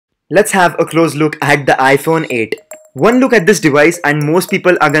Let's have a close look at the iPhone 8. One look at this device and most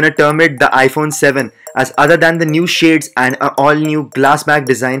people are gonna term it the iPhone 7, as other than the new shades and an all-new glass back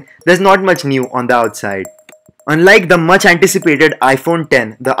design, there's not much new on the outside. Unlike the much anticipated iPhone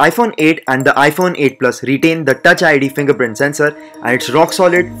 10, the iPhone 8 and the iPhone 8 Plus retain the Touch ID fingerprint sensor, and it's rock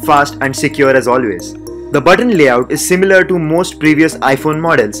solid, fast and secure as always. The button layout is similar to most previous iPhone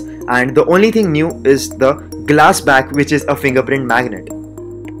models, and the only thing new is the glass back, which is a fingerprint magnet.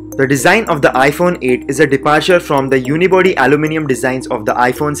 The design of the iPhone 8 is a departure from the unibody aluminum designs of the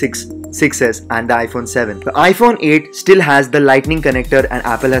iPhone 6, 6s and the iPhone 7. The iPhone 8 still has the lightning connector and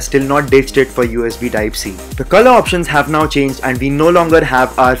Apple has still not ditched it for USB Type-C. The color options have now changed and we no longer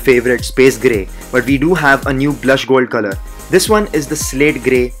have our favorite space grey, but we do have a new blush gold color. This one is the slate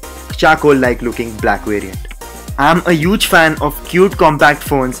grey, charcoal-like looking black variant. I'm a huge fan of cute compact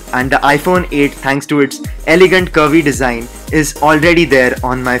phones, and the iPhone 8, thanks to its elegant curvy design, is already there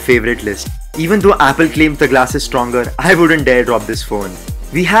on my favorite list. Even though Apple claims the glass is stronger, I wouldn't dare drop this phone.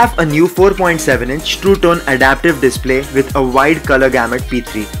 We have a new 4.7-inch True Tone adaptive display with a wide color gamut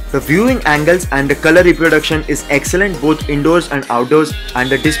P3. The viewing angles and the color reproduction is excellent both indoors and outdoors, and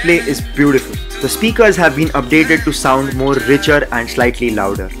the display is beautiful. The speakers have been updated to sound more richer and slightly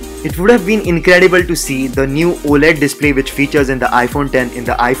louder. It would have been incredible to see the new OLED display which features in the iPhone 10 in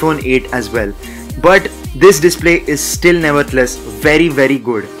the iPhone 8 as well. But this display is still nevertheless very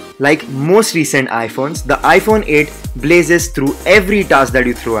good. Like most recent iPhones, the iPhone 8 blazes through every task that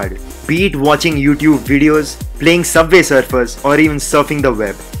you throw at it. Be it watching YouTube videos, playing Subway Surfers, or even surfing the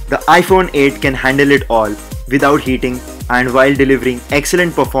web. The iPhone 8 can handle it all without heating and while delivering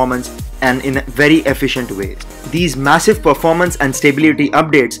excellent performance and in a very efficient way. These massive performance and stability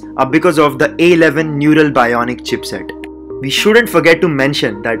updates are because of the A11 Neural Bionic chipset. We shouldn't forget to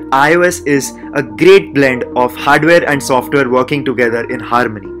mention that iOS is a great blend of hardware and software working together in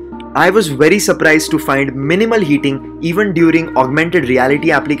harmony. I was very surprised to find minimal heating even during augmented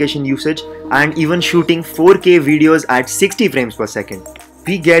reality application usage and even shooting 4K videos at 60 frames per second.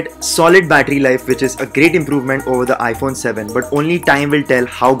 We get solid battery life, which is a great improvement over the iPhone 7, but only time will tell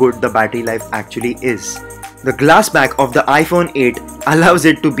how good the battery life actually is. The glass back of the iPhone 8 allows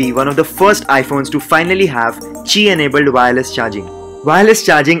it to be one of the first iPhones to finally have Qi-enabled wireless charging. Wireless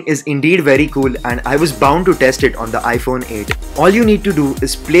charging is indeed very cool, and I was bound to test it on the iPhone 8. All you need to do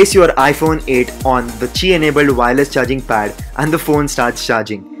is place your iPhone 8 on the Qi-enabled wireless charging pad and the phone starts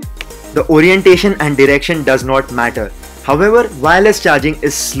charging. The orientation and direction does not matter. However, wireless charging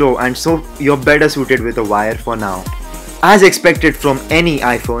is slow, and so you're better suited with a wire for now. As expected from any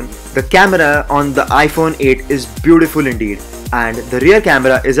iPhone, the camera on the iPhone 8 is beautiful indeed, and the rear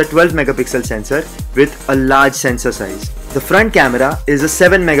camera is a 12 megapixel sensor with a large sensor size. The front camera is a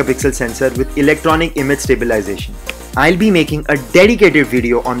 7 megapixel sensor with electronic image stabilization. I'll be making a dedicated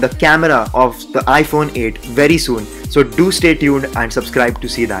video on the camera of the iPhone 8 very soon, so do stay tuned and subscribe to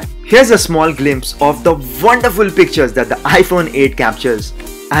see that. Here's a small glimpse of the wonderful pictures that the iPhone 8 captures.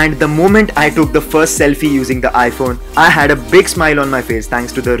 And the moment I took the first selfie using the iPhone, I had a big smile on my face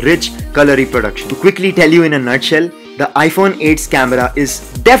thanks to the rich color reproduction. To quickly tell you in a nutshell, the iPhone 8's camera is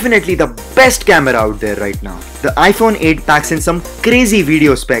definitely the best camera out there right now. The iPhone 8 packs in some crazy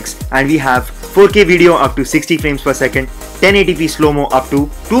video specs, and we have 4K video up to 60 frames per second, 1080p slow-mo up to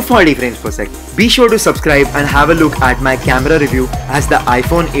 240 frames per second. Be sure to subscribe and have a look at my camera review, as the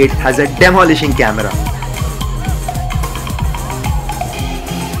iPhone 8 has a demolishing camera.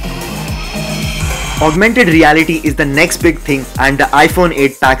 Augmented reality is the next big thing, and the iPhone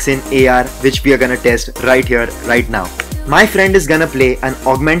 8 packs in AR, which we are gonna test right here, right now. My friend is gonna play an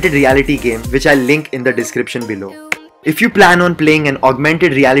augmented reality game, which I'll link in the description below. If you plan on playing an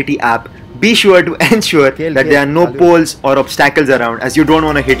augmented reality app, be sure to ensure that there are no poles or obstacles around, as you don't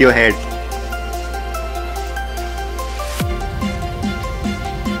want to hit your head.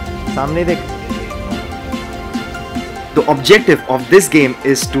 सामने देख. The objective of this game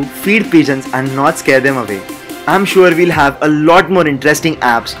is to feed pigeons and not scare them away. I'm sure we'll have a lot more interesting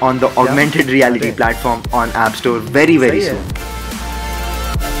apps on the augmented reality platform on App Store very soon.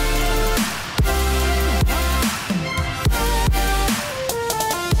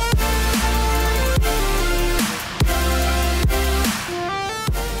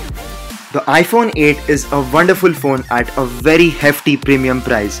 The iPhone 8 is a wonderful phone at a very hefty premium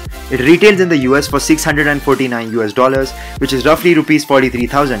price. It retails in the US for $649 US, which is roughly Rs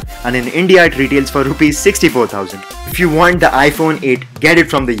 43,000, and in India it retails for Rs 64,000. If you want the iPhone 8, get it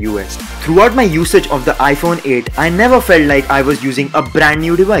from the US. Throughout my usage of the iPhone 8, I never felt like I was using a brand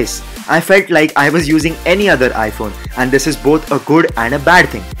new device. I felt like I was using any other iPhone, and this is both a good and a bad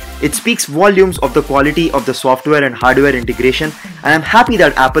thing. It speaks volumes of the quality of the software and hardware integration, and I'm happy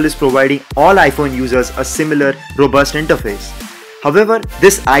that Apple is providing all iPhone users a similar, robust interface. However,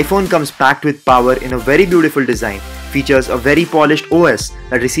 this iPhone comes packed with power in a very beautiful design, features a very polished OS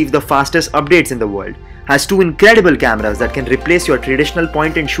that receives the fastest updates in the world, has two incredible cameras that can replace your traditional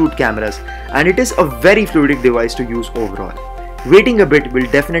point-and-shoot cameras, and it is a very fluid device to use overall. Waiting a bit will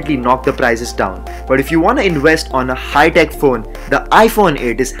definitely knock the prices down, but if you want to invest on a high-tech phone, the iPhone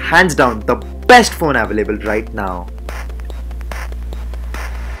 8 is hands down the best phone available right now.